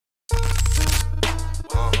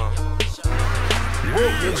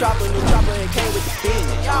New chopper, it came with the beam.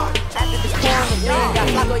 After the corner, got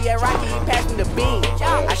Flacco, yeah, Rocky, he passed me the beam.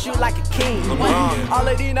 I shoot like a king. All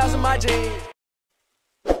of these nuts in my jeans.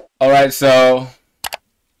 Alright, so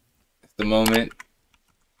it's the moment.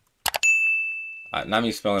 Not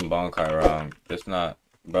me spelling Bankai wrong. That's not,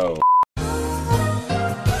 bro.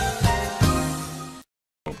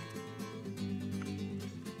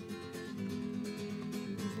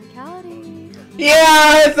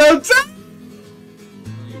 Yeah, it's so tough.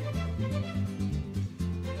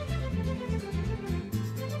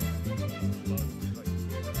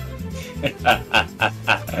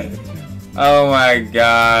 Oh my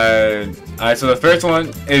god. Alright, so the first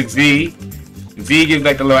one is Z. Z gives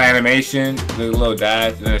like the little animation, the little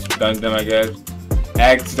dash, and it stuns them, I guess.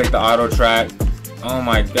 X is like the auto track. Oh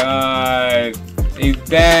my god. He's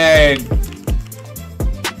dead.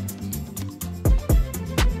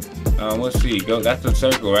 Let's see. Go. That's the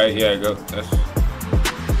circle, right? Yeah, go. That's.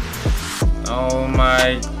 Oh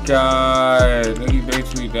my god. Look, he's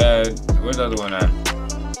basically dead. Where's the other one at?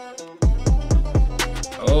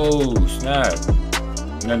 Oh, snap.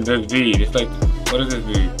 And then there's V. It's like, what does this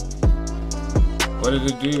do? What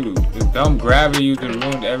does it do? This dumb gravity user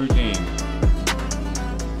ruined everything.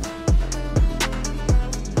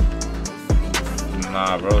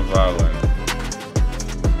 Nah, bro's violent.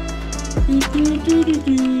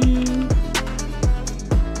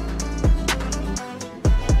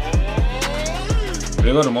 Did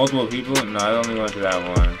they go to multiple people? No, I only went to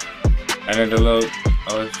that one. And then the little...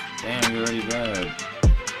 Oh, damn, you're already dead.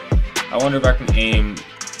 I wonder if I can aim...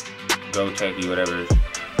 Go techie, whatever.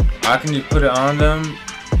 I can just put it on them.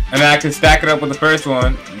 And then I can stack it up with the first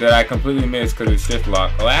one that I completely missed because it's shift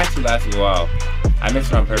lock. Oh, it actually lasted a while. I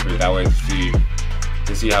missed it on purpose that way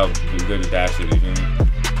to see how good the dash is, you feel me?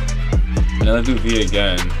 And then let's do V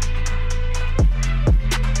again.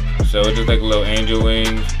 So it's just like a little angel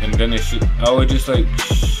wings, and then it shoot. Oh, it just like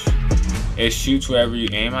it shoots wherever you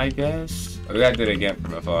aim, I guess. Oh, we gotta do it again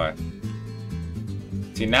from afar.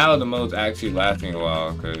 See, now the mode's actually lasting a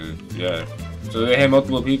while, cause yeah. So they hit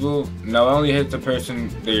multiple people. No, it only hits the person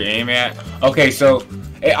that you're aiming at. Okay, so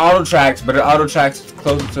it auto tracks, but it auto tracks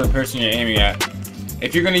closer to the person you're aiming at.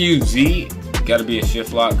 If you're gonna use Z, you gotta be a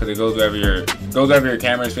shift lock because it goes wherever your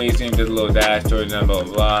camera's facing. Does a little dash towards them, blah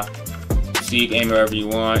blah blah. So you can aim wherever you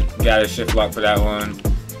want. You got a shift lock for that one.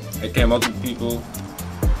 It can multiple people.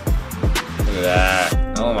 Look at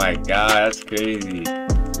that. Oh my god, that's crazy.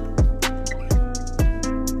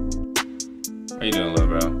 How you doing, little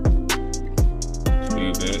bro?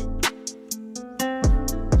 Stupid.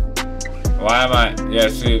 Why am I? Yeah,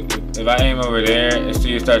 see, if I aim over there,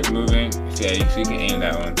 see it starts moving. Yeah, you can aim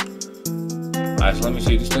that one. Alright, so let me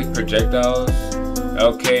see. Just like projectiles.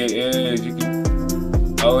 Okay, it is. You can.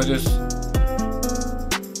 Oh, it just.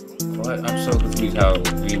 What? I'm so confused how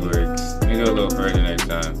V works. Let me go a little further next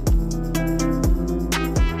time.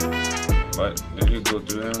 What? Did you go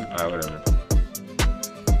through him? Alright, whatever.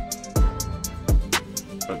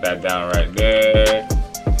 Put that down right there.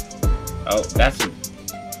 Oh, that's a.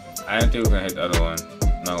 I didn't think it was gonna hit the other one.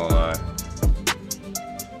 Not gonna lie.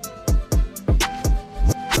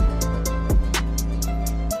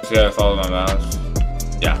 See how I follow my mouse?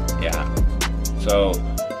 Yeah. So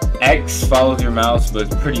X follows your mouse, but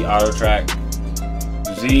it's pretty auto track.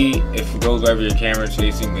 Z, if it goes wherever your camera's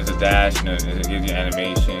facing, is a dash, and it gives you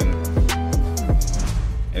animation.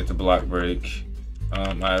 It's a block break.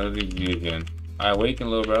 Alright, let's do V again. Alright, waken,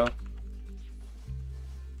 little bro.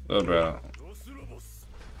 Little bro.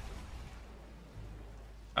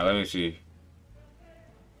 Alright, let me see.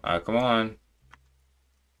 Alright, come on.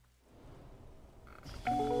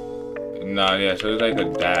 Nah, yeah, so it's like a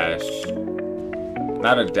dash.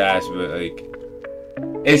 Not a dash, but like...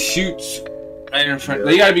 It shoots right in front.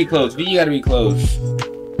 You gotta be close. V, you gotta be close.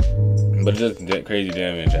 But it does crazy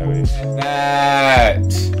damage, at least. That!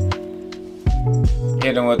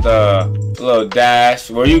 Hit him with a little dash.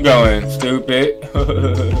 Where you going, stupid?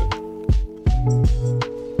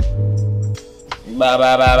 Ba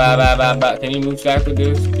ba ba ba ba ba ba. Can you move stack with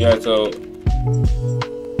this? Yeah, so.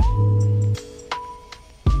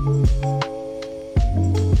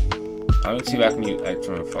 Let me see if I can use X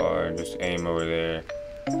from far and just aim over there.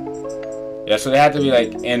 Yeah, so they have to be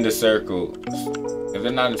like in the circle. If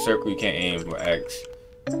they're not in the circle, you can't aim with X.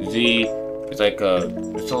 Z, it's like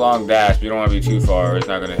it's a long dash, but you don't want to be too far or it's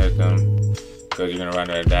not going to hit them. Because you're going to run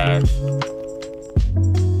out of dash.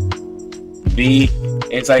 B,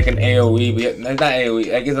 it's like an AoE, but it's not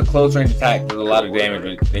AoE. Like it's a close range attack, does a lot of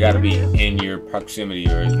damage, but they got to be in your proximity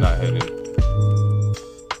or it's not hitting.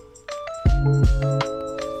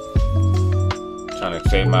 Trying to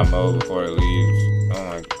save my mode before it leaves. Oh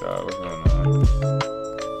my god, what's going on?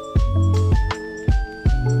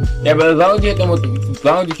 Yeah, but as long as you hit them with, as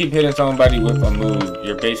long as you keep hitting somebody with a move,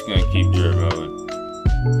 you're basically gonna keep your mode.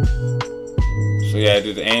 So yeah,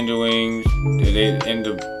 there's angel wings. They in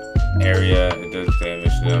the area, it does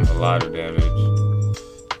damage to them, a lot of damage.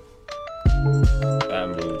 That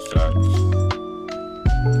move sucks.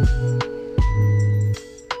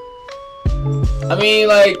 I mean,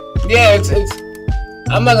 like, yeah, it's.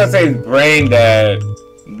 I'm not gonna say it's brain dead,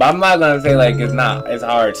 but I'm not gonna say like it's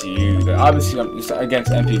hard to use. Obviously, it's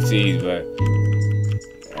against NPCs, but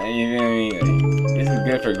you know what I mean. This is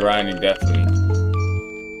good for grinding, definitely.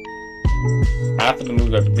 Half of the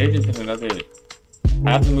moves are big. Just another.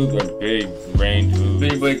 Half the moves are big range moves.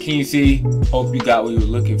 Anyway, can you see? Hope you got what you were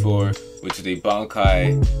looking for, which is a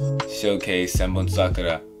Bankai Showcase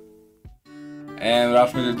Senbonzakura. And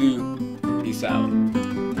without further ado, peace out.